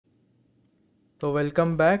तो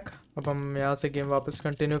welcome back. अब हम यहाँ से गेम वापस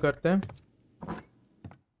कंटिन्यू करते हैं।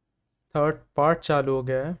 थर्ड पार्ट चालू हो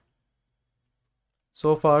गया है।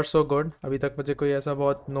 सो फार सो गुड। अभी तक मुझे कोई ऐसा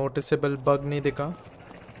बहुत नोटिसेबल बग नहीं दिखा।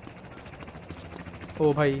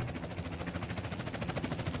 ओ भाई,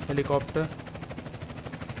 हेलीकॉप्टर।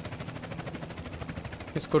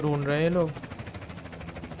 किसको ढूंढ रहे हैं ये लोग?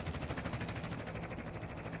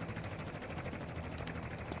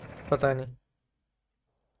 पता नहीं।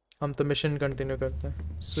 हम तो मिशन कंटिन्यू करते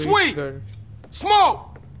हैं। Sweets Sweet! Girl.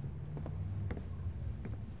 Smoke!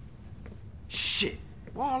 Shit,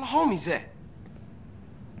 where all the homies at?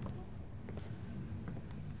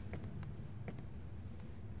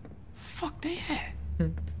 Fuck they at?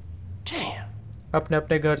 Damn. अपने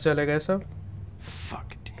अपने घर चले गए सब।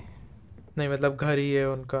 Fuck it. नहीं मतलब घर ही है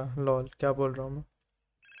उनका। लॉल, क्या बोल रहा हूँ मैं।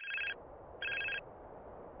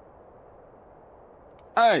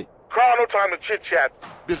 Hey. Carl, no time to chit-chat.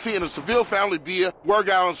 Been seeing a Seville family beer, work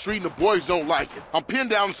out on the street, and the boys don't like it. I'm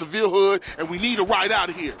pinned down in Seville hood, and we need a ride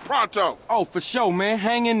out of here. Pronto. Oh, for sure, man.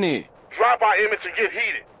 Hang in there. Drop our image and get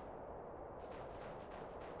heated.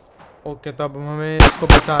 Okay, तब हमें इसको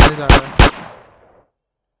बचाने जाना है।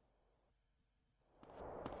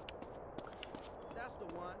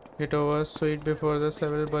 Get over sweet before the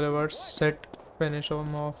Seville Boulevard set finish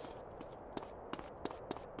them off.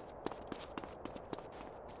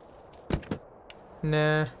 ने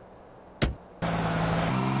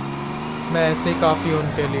मैं ऐसे ही काफ़ी हूँ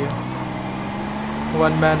उनके लिए।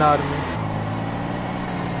 One man army.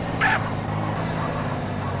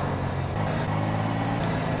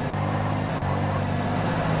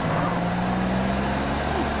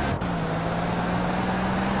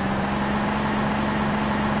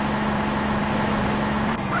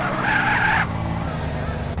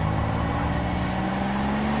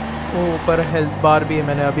 ओ, ऊपर हेल्थ बार भी है,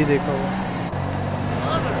 मैंने अभी देखा हुआ।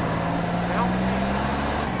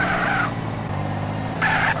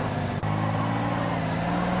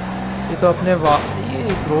 ये तो अपने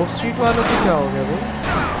ये ग्रोव स्ट्रीट वालों को क्या हो गया भाई?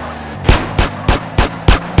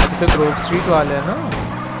 ये तो ग्रोव स्ट्रीट वाले हैं ना।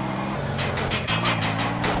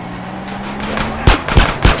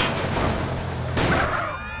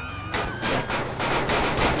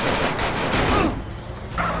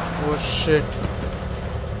 वो शिट।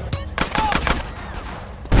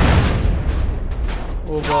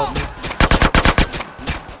 ओ बाप रे।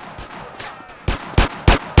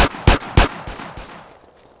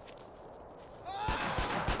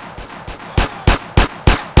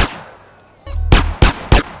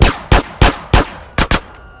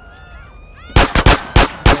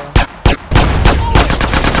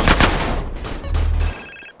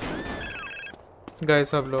 गए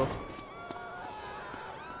सब लोग।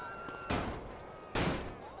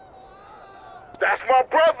 That's my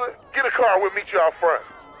brother. Get a car, we'll meet you out front.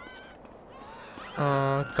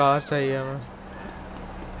 Car चाहिए हमें।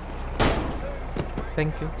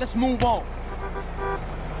 Thank you. Let's move on.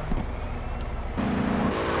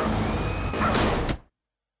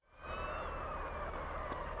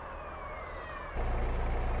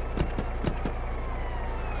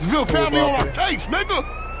 Seville family on our case, nigga.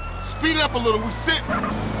 Speed it up a little, we sitting.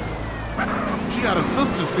 She got a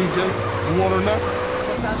sister, CJ. You want her now?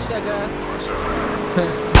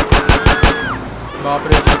 बाप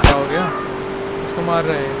रे, इसको क्या हो गया? इसको मार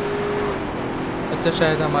रहे हैं। अच्छा,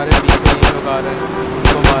 शायद हमारे पीछे ये लोग आ रहे हैं,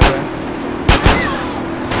 उनको मार रहे हैं।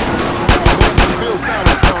 Seville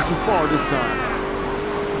family gone too far this time.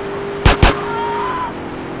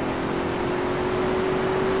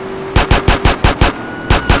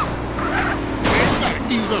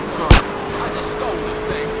 Ease up, son. I just stole this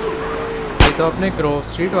thing too. ये तो अपने ग्रोव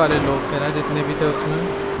स्ट्रीट वाले लोग थे ना, जितने भी थे उसमें।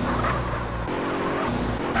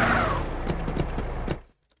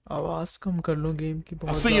 आवाज कम कर लो गेम की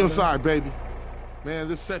बहुत। I see you inside, baby. Man,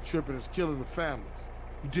 this set tripping is killing the families.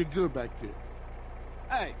 You did good back there.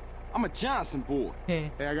 Hey, I'm a Johnson boy. Hey,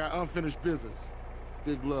 I got unfinished business.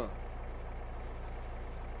 Big love.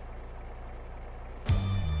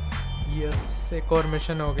 Yes, एक और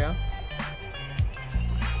mission हो गया।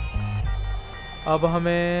 अब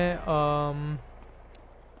हमें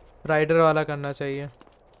rider वाला करना चाहिए।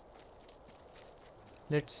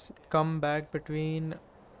 Let's come back between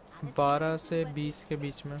 12 से 20 के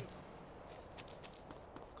बीच में।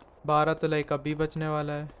 12 तो लाइक अभी बचने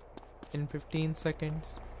वाला है इन 15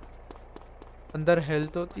 सेकेंड्स। अंदर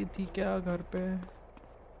हेल्थ होती थी क्या घर पे?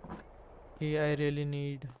 ये आई रियली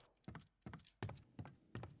नीड।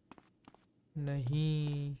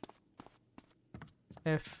 नहीं,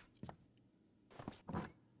 एफ।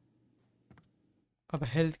 अब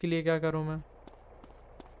हेल्थ के लिए क्या करूं मैं?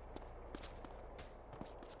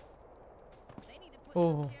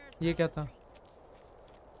 ओह, ये क्या था?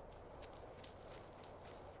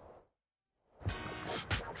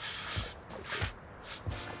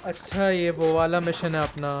 अच्छा ये वो वाला मिशन है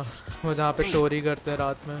अपना, वो जहाँ पे चोरी करते हैं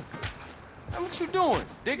रात में। Hey, what you doing?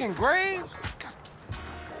 Digging graves?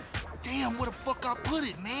 Damn, where the fuck I put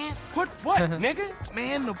it, man? Put what, nigga?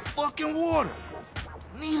 Man, the fucking water.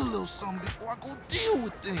 Need a little something before I go deal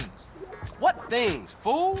with things. What things,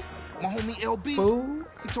 fool? My homie LB, Ooh.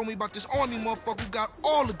 he told me about this army motherfucker who got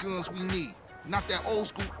all the guns we need. Not that old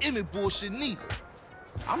school Emmett bullshit neither.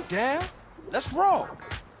 I'm down. Let's roll.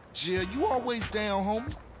 Jill, you always down,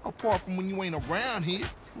 homie. Apart from when you ain't around here.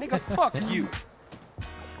 Nigga, fuck you.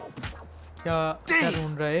 क्या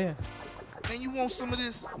ढूंढ रहे हैं? Man, you want some of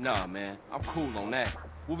this? Nah, man. I'm cool on that.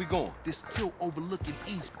 Where we going? This tilt overlooking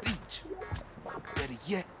East Beach. Better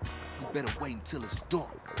yet, you better wait until it's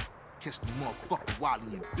dark. Catch the motherfucker while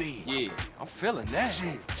he in bed. Yeah, I'm feeling that.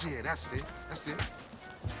 Yeah, that's it. That's it.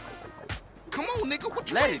 Come on, nigga. What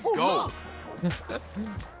you Let waiting it for? go. Look.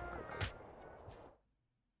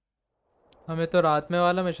 हमें तो रात में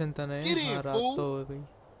वाला mission था नहीं? Get in, हाँ, रात fool. तो हो गई।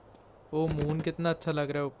 वो मून कितना अच्छा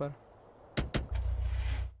लग रहा है ऊपर।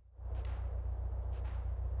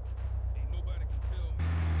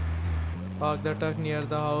 Park the truck near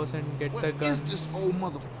the house and get Where the is guns. this old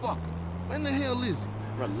motherfucker? When the hell is he?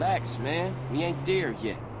 Relax, man. We ain't there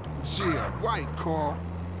yet. Yeah, right, Carl.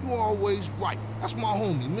 You always right. That's my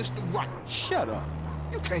homie, Mr. Right. Shut up.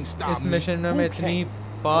 You can't stop इस me. Mission में मैं इतनी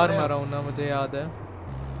बार मरा हूँ ना, मुझे याद है।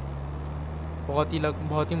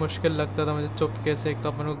 बहुत ही मुश्किल लगता था मुझे चुपके से। एक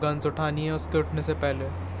तो अपन को गन्स उठानी है उसके उठने से पहले,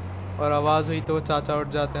 और आवाज़ हुई तो वो चाचा उठ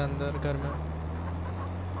जाते हैं अंदर घर में।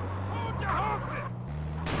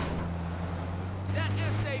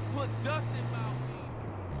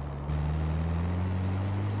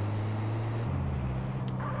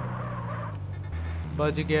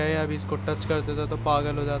 बच गया है, अभी इसको टच कर देता तो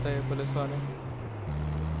पागल हो जाता है पुलिस वाले।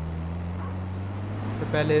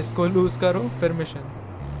 तो पहले इसको लूज करो फिर mission.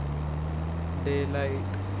 Day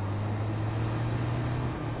light.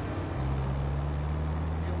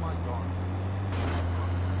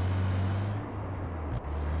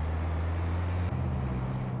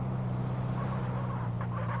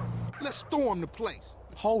 Let's storm the place.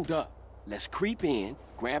 Hold up. Let's creep in,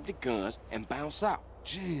 grab the guns, and bounce out.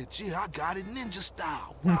 Yeah, I got it ninja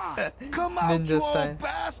style. Right. Come out, Ninja you style. old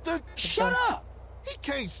bastard. Shut up! He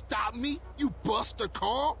can't stop me, you buster,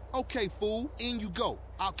 Carl. Okay, fool, in you go.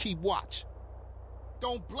 I'll keep watch.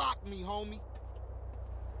 Don't block me, homie.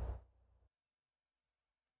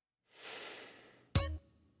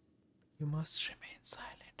 You must remain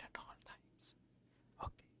silent at all times.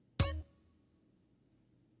 Okay.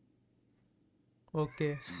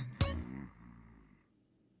 Okay.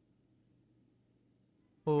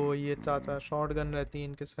 ओ ये चाचा shotgun रहती है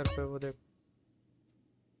इनके sir पे, वो देखो।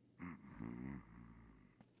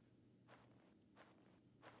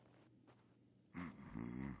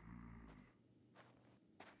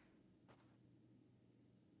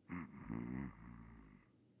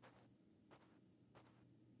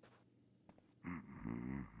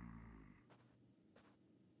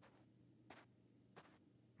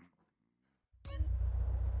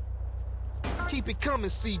 Keep it coming,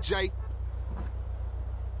 CJ.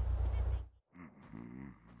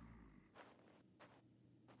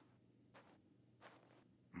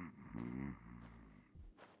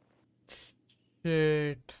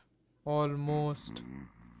 Shit. Almost.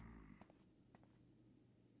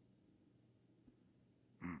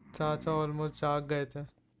 चाचा almost जाग गए थे।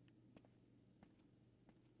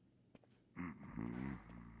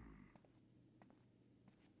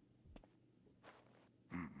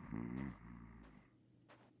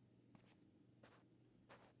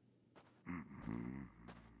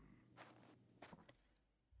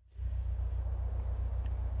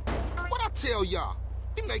 What I tell y'all?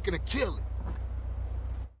 He making a killing.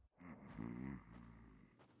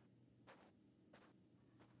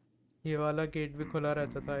 ये वाला गेट भी खुला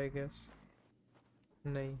रहता था आई गेस।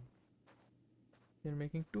 नहीं, you're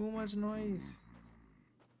making too much noise.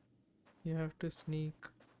 You have to sneak.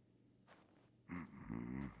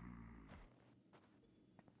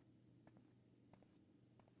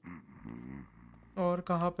 और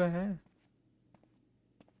कहाँ पे है?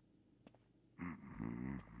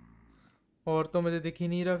 और तो मुझे दिख ही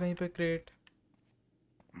नहीं रहा कहीं पे क्रेट।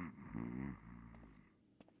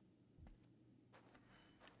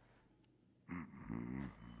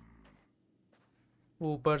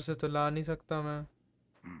 ऊपर से तो ला नहीं सकता मैं।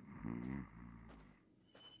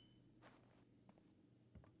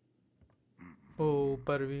 ओ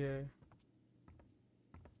ऊपर भी है।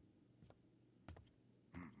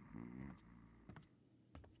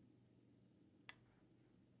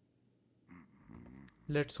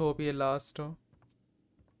 लेट्स होप ये लास्ट हो।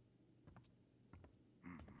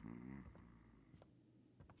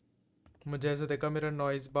 मुझे ऐसे देखा मेरा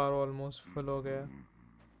नॉइज बार ऑलमोस्ट फुल हो गया.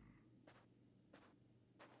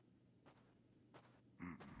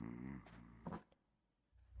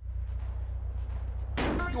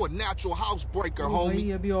 You're a natural housebreaker, ओ भाई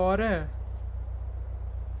homie. अभी और है.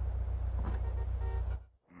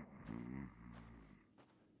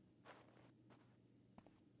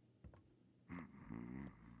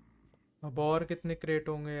 अब और कितने क्रेट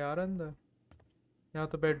होंगे यार अंदर. यहाँ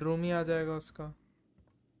तो बेडरूम ही आ जाएगा उसका.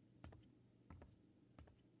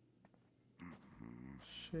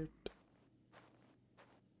 शिट.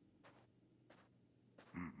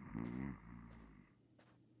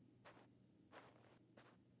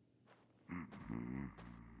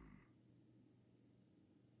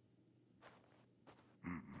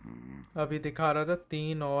 अभी दिखा रहा था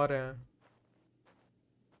 3 और हैं.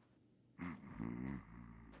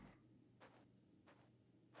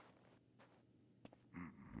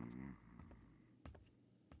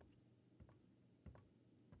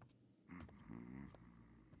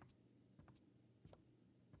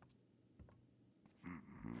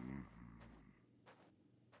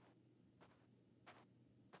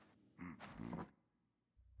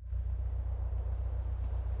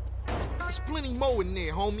 There's plenty more in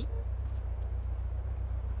there, homie.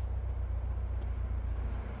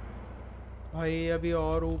 भाई अभी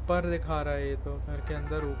और ऊपर दिखा रहा है. ये तो घर के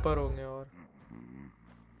अंदर ऊपर होंगे और.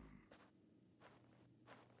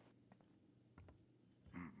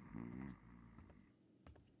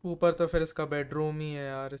 ऊपर तो फिर इसका बेडरूम ही है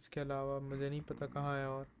यार. इसके अलावा मुझे नहीं पता कहाँ है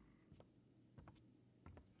और.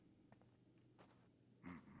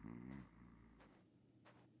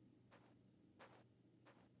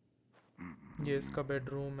 ये इसका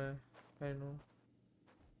बेडरूम है. I know.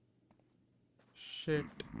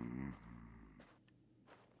 शिट.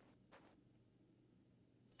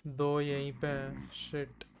 2 यहीं पे हैं.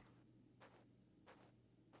 शिट.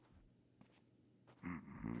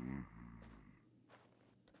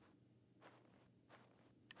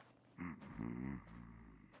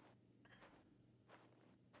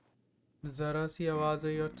 जरा सी आवाज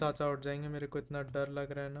हुई और चाचा उठ जाएंगे. मेरे को इतना डर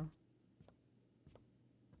लग रहा है ना.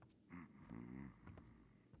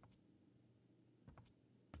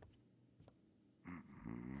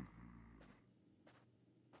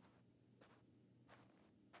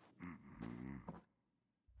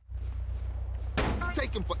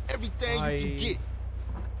 Take him for everything you can भाई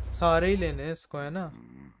get. सारे ही लेने हैं इसको है ना.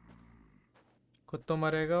 खुद तो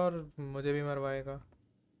मरेगा और मुझे भी मरवाएगा.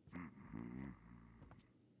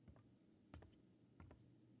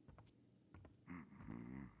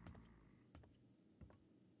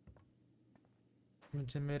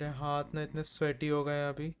 मुझे मेरे हाथ ना इतने स्वेटी हो गए हैं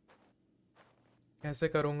अभी. कैसे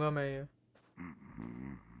करूँगा मैं ये.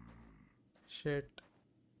 शिट.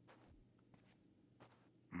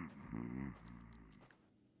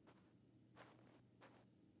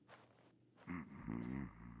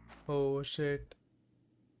 Oh shit.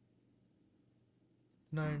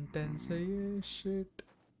 इतना इंटेंस है ये. शिट.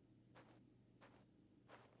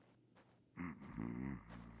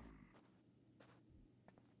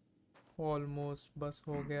 ऑलमोस्ट बस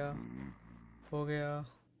हो गया. हो गया.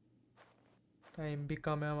 टाइम भी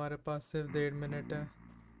कम है हमारे पास. सिर्फ 1.5 मिनट है.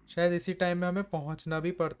 शायद इसी टाइम में हमें पहुंचना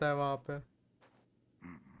भी पड़ता है वहाँ पे.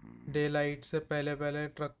 डे लाइट से पहले पहले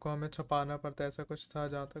ट्रक को हमें छुपाना पड़ता है. ऐसा कुछ था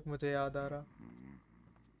जहाँ तक मुझे याद आ रहा.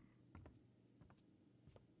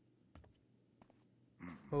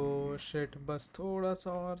 Oh shit. बस थोड़ा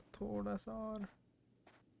सा और. थोड़ा सा और.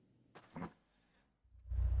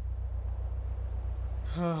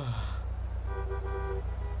 हाँ.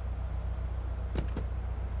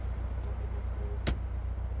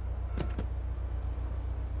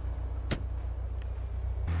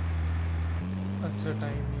 अच्छा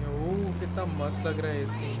टाइम नहीं है. ओह कितना मस्त लग रहा है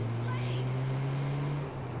AC.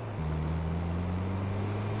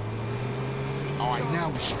 All right, now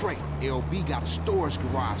we're straight. LB got a storage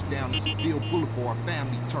garage down the Seville Boulevard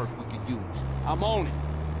family turf we could use. I'm on it.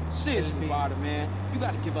 Seriously, Ryder, man. You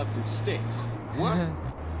gotta give up them sticks. What?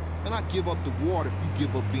 And I give up the water if you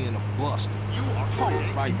give up being a buster. You are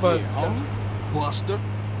right there, Buster. homie. Buster?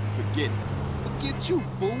 Forget it. Forget you,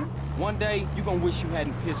 fool. One day, you gonna wish you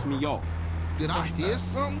hadn't pissed me off. Did I hear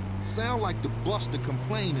something? Sound like the buster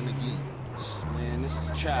complaining again. Man, this is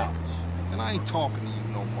childish. And I ain't talking to you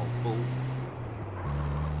no more, fool.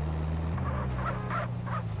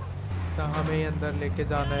 तो हमें ही अंदर लेके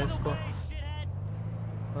जाना है इसको.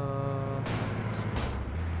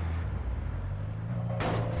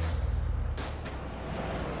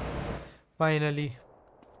 Finally.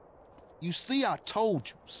 You see, I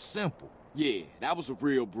told you. Simple. Yeah, that was a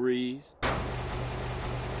real breeze.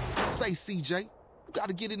 Say, CJ, you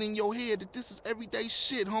gotta get it in your head that this is everyday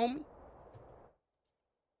shit, homie.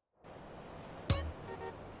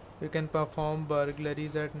 You can perform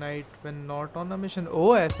burglaries at night when not on a mission.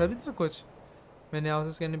 Oh, ऐसा भी था कुछ. Many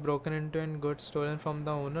houses can be broken into and goods stolen from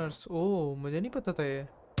the owners. Oh, मुझे नहीं पता था ये.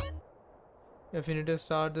 If you need to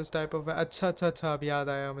start this type of अच्छा अब याद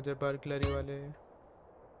आया मुझे burglary वाले.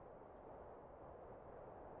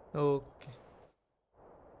 Okay.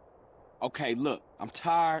 Okay, look, I'm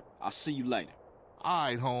tired. I'll see you later. All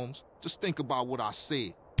right, Holmes. Just think about what I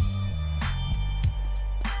said.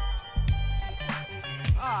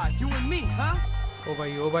 Ah, you and me, huh? ओ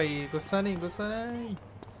भाई गुस्सा नहीं.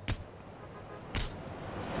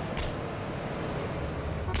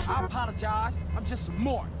 I apologize. I'm just some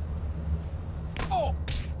more. Oh!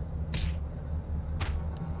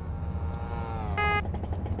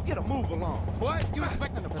 Get a move along. What? You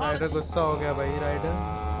expect an apology? Rider गुस्सा हो गया भाई rider.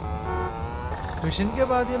 Mission के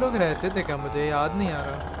बाद ये लोग रहते थे क्या? मुझे याद नहीं आ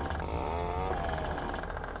रहा.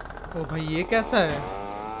 ओ भाई ये कैसा है?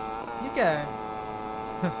 ये क्या है?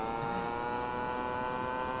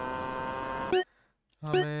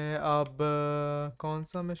 हमें अब कौन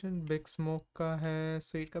सा मिशन? बिग स्मोक का है.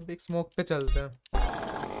 स्वीट का बिग स्मोक पे चलते हैं.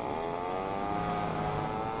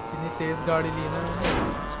 इतनी तेज गाड़ी ली ना.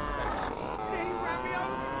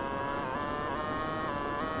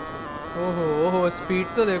 ओहो स्पीड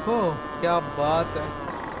तो देखो क्या बात है.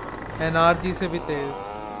 एनआरजी से भी तेज.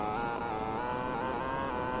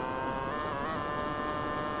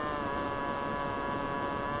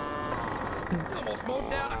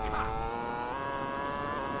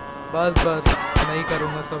 बस नहीं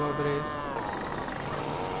करूँगा सब अब रेस.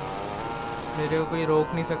 मेरे को कोई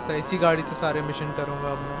रोक नहीं सकता. इसी गाड़ी से सारे मिशन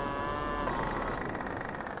करूँगा अब मैं.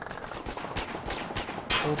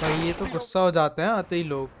 ओ भाई ये तो गुस्सा हो जाते हैं आते ही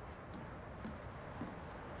लोग.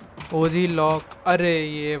 ओजी लॉक. अरे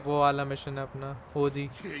ये वो वाला मिशन है अपना ओजी.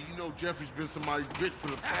 Yeah, you know Jeffrey's been somebody's bitch for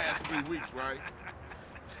the past 3 weeks, right?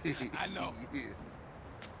 I know. Yeah.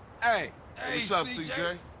 Hey, What's up,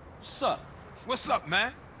 CJ? what's up? What's up,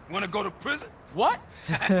 man? Wanna go to prison? What?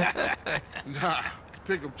 Nah,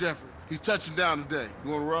 pick up Jeffrey. He's touching down today.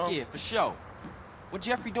 You wanna roll? Yeah, for sure. What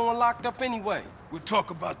Jeffrey doing locked up anyway? We'll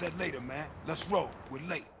talk about that later, man. Let's roll. We're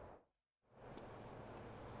late.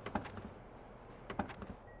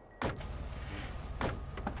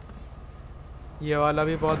 ये वाला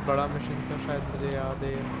भी बहुत बड़ा mission था शायद मुझे याद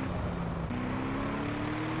है.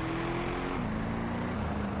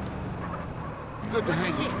 Good to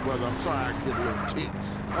hang with you, brother. I'm sorry I get a little tense.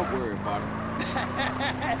 Don't worry about it.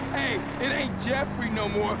 Hey, it ain't Jeffrey no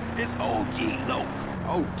more. It's OG Loke.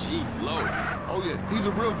 Oh, gee, Lord. Oh yeah, he's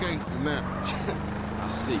a real gangster now. I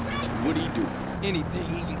see. What'd he do? Anything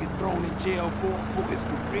he can get thrown in jail for his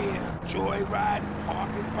career, joyriding,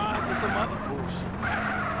 parking fines, or some other bullshit.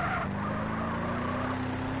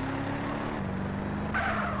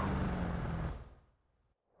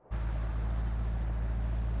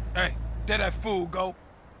 Hey, there that fool go.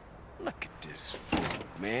 Look at this fool,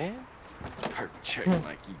 man. Perpetrating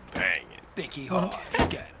like he banging. Think he hard.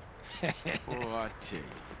 Look at him. Boy, I tell you.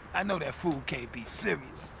 I know that fool can't be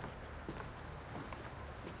serious.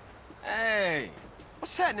 Hey,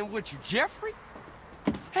 what's happening with you, Jeffrey?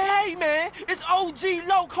 Hey, man, it's OG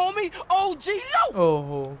Loke, homie. OG Loke.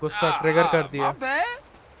 ओहो गुस्सा trigger कर दिया. My bad.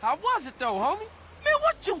 How was it though, homie? Man,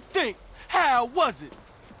 what you think? How was it?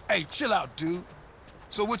 Hey, chill out, dude.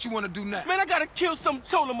 So what you want to do now? Man, I gotta kill some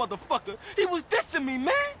chola motherfucker. He was dissing me,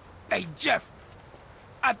 man. Hey, Jeff.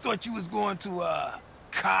 I thought you was going to,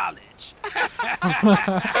 college.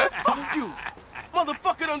 Fuck you.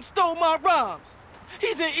 Motherfucker done stole my rhymes.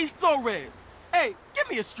 He's in East Flores. Hey, give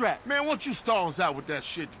me a strap. Man, why don't you stalls out with that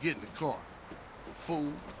shit to get in the car?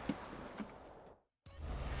 Fool.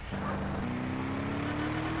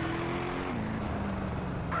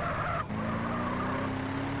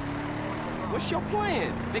 What's your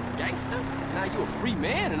plan, big gangster? Now you a free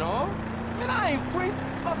man and all. Man, I ain't free.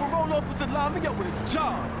 Papa roll up and line me up with a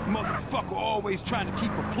job. Motherfucker always trying to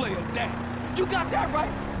keep a player down. You got that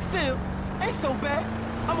right. Still, ain't so bad.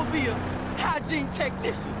 I'ma be a hygiene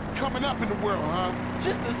technician. Coming up in the world, huh?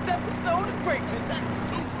 Just a stepping stone to greatness.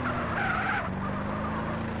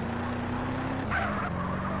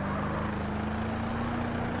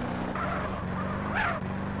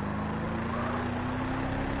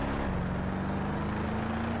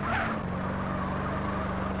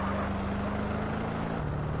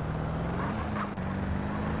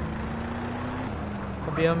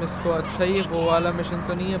 अभी हम इसको अच्छा ही वो वाला mission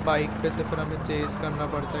तो नहीं है bike पे से फिर हमें चेस करना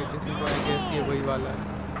पड़ता है किसी को. आई गेस ये वही वाला है.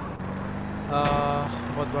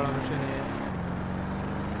 बहुत बड़ा मिशन है.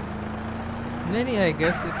 नहीं आई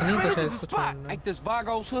गेस इतनी तो शायद इसको छोड़ना. Ain't this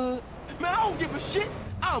Vago's hood? Man, I don't give a shit.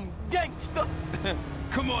 I'm gangster.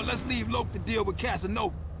 Come on, let's leave Loke to deal with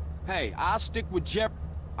Casanova. Hey, I'll stick with Jeff.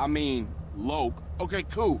 I mean, Loke. Okay,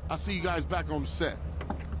 cool. I'll see you guys back on the set.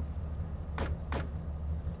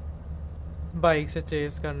 Bike से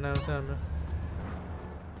chess करना है उसे हमें।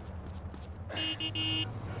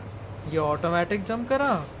 ये automatic jump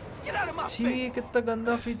करा। Get out of my छी face. कितना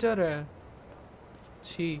गंदा फीचर है।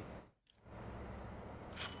 छी।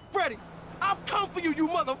 Freddy, I'll come for you, you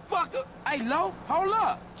motherfucker. Hey, Loke, hold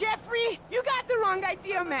up. Jeffrey, you got the wrong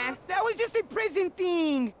idea, man. That was just a prison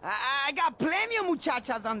thing. I got plenty of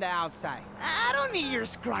muchachas on the outside. I don't need your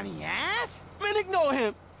scrawny ass. Man, ignore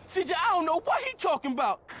him. CJ, I don't know what he talking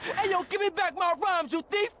about. Hey, yo, give me back my rhymes, you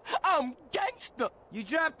thief. I'm gangster. You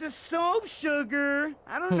dropped the soap, sugar.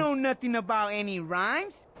 I don't know nothing about any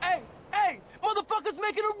rhymes. Hey, motherfuckers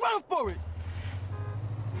making a run for it.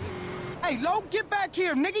 Hey, Loke, get back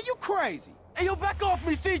here, nigga. You crazy. Hey, yo, back off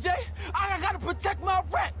me, CJ. I gotta protect my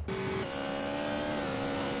rep.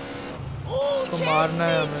 Ooh, उसको मारना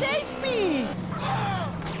है हमें। chase me!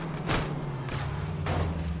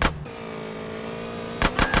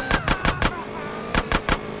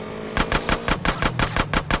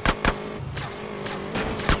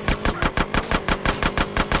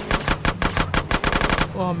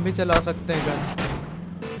 वो हम भी चला सकते हैं गन।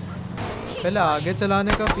 पहले आगे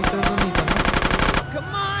चलाने का फीचर तो नहीं था ना।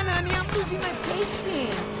 Come on, honey, I'm losing my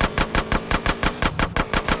patience.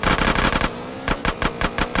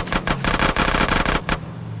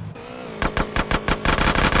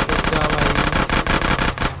 जा भाई।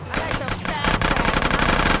 I like the fat,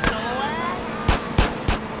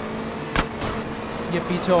 ये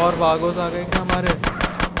पीछे और वागोस आ गए क्या हमारे?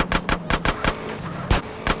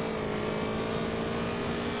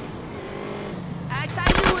 I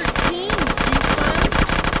thought you were king,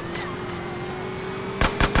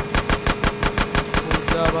 कूद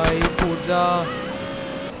जा भाई, कूद जा।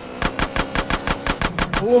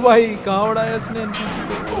 ओ भाई कहाँ उड़ाया इसने एनपीसी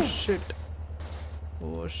को? ओह शिट,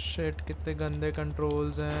 ओह शिट, कितने गंदे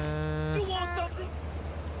कंट्रोल्स हैं।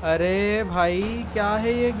 अरे भाई क्या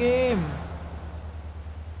है ये गेम?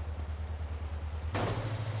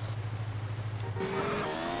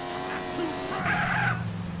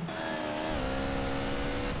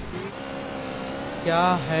 क्या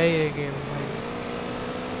है ये गेम भाई?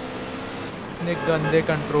 इतने गंदे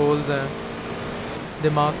कंट्रोल्स हैं,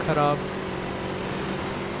 दिमाग खराब।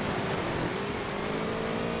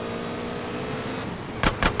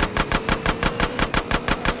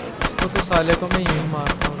 इसको तो साले को मैं यही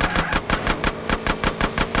मारता हूँ।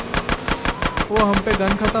 वो हम पे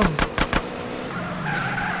गन खत्म।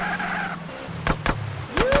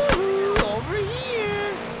 over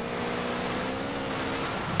here.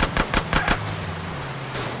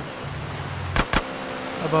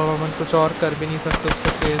 अब हम कुछ और कर भी नहीं सकते उसको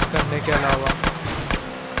चेज करने के अलावा,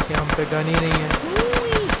 कि हम पे गन ही नहीं है।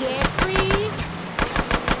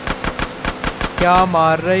 क्या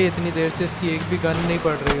मार रही है इतनी देर से? इसकी एक भी गन नहीं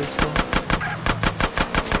पड़ रही उसको।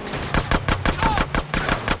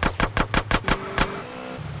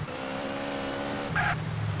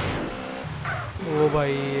 ओ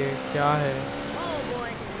भाई ये क्या है?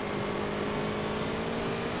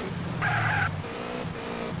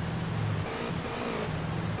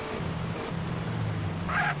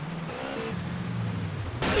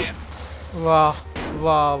 वाह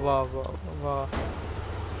वाह वाह वाह वाह।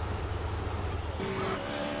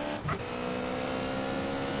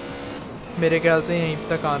 मेरे ख्याल से यहीं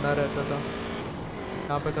तक आना रहता था,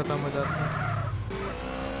 यहाँ पे खत्म हो जाता।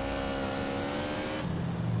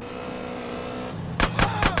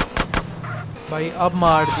 भाई अब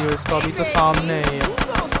मार दियो इसको, अभी तो सामने है ये।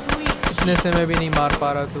 इतने से मैं भी नहीं मार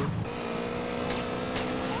पा रहा तू।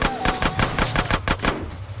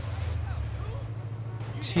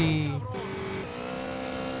 छी।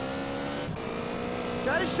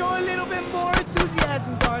 Gotta show a little bit more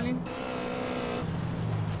enthusiasm, darling.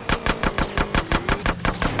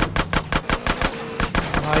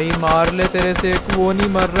 भाई मार ले, तेरे से एक वो नहीं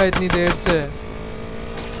मर रहा इतनी देर से।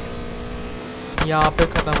 यहाँ पे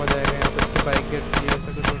खत्म हो जाएगा, यहाँ पे इसकी बाइक गिरती है,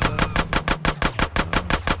 ऐसा कुछ होता है।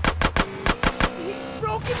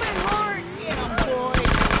 Broken my heart. Get him, boy.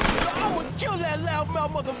 I'ma kill that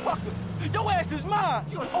loudmouth motherfucker. Your ass is mine.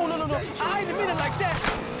 Oh no. I didn't mean it like that.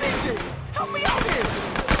 DJ, help me out here.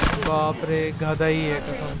 बाप रे, गधा ही है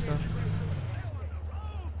कसम से।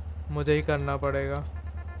 मुझे ही करना पड़ेगा।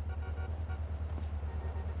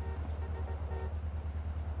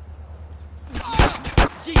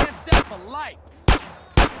 GSF for life.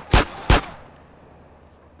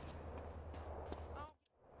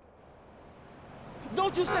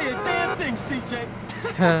 Don't you say a damn thing, CJ.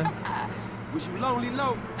 Was you lonely,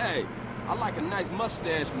 low? Hey, I like a nice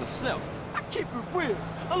mustache myself. I keep it real,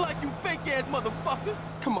 unlike you fake-ass motherfuckers.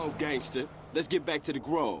 Come on, gangster. Let's get back to the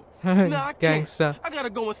Grove. Nah, I can't. Gangster. I gotta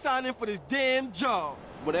go and sign in for this damn job.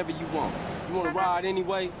 Whatever you want. You want to ride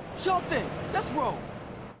anyway? Sure thing. Let's roll.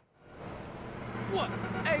 What?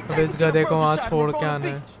 Hey, अब take इस me to the गधे को burger वहाँ shop in छोड़ के Royal आना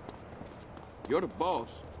है। Beach. You're the boss.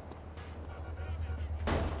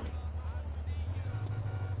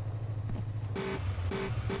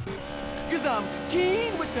 Cause I'm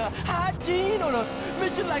keen with the hygiene on a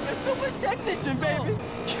mission like a super technician, baby.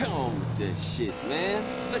 Come on with that shit, man.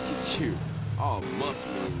 Look at you. All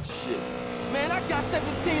muscly and shit. Man, I got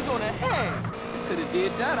 17s on the hand. You could have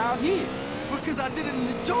did that out here. Because I did it in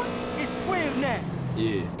the joint, it's square now.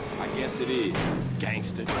 Yeah, I guess it is.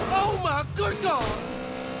 Gangster. Oh my good God!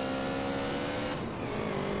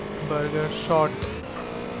 Burger shot.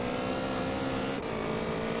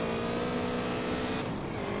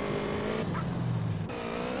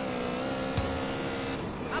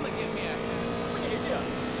 I'ma get me out here. Bring it here.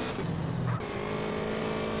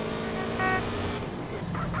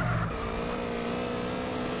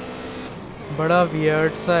 बड़ा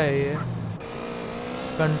weird सा है ये।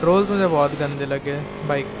 Controls मुझे बहुत गंदे लगे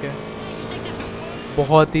bike के,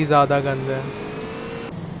 बहुत ही ज़्यादा गंदे हैं।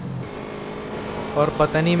 और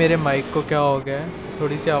पता नहीं मेरे माइक को क्या हो गया है,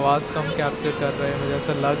 थोड़ी सी आवाज़ कम कैप्चर कर रहे हैं, मुझे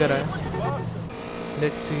ऐसा लग रहा है।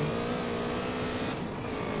 Let's see.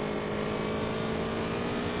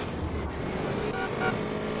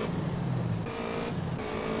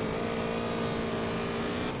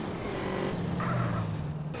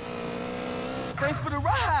 Thanks for the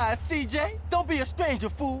ride, CJ. Don't be a stranger,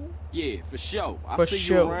 fool. Yeah, for sure. I'll For see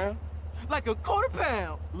sure. you around. Like a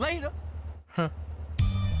 £25. Later.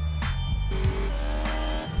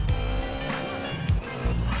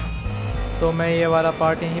 तो मैं ये वाला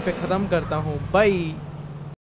पार्ट यहीं पे ख़त्म करता हूँ। बाय।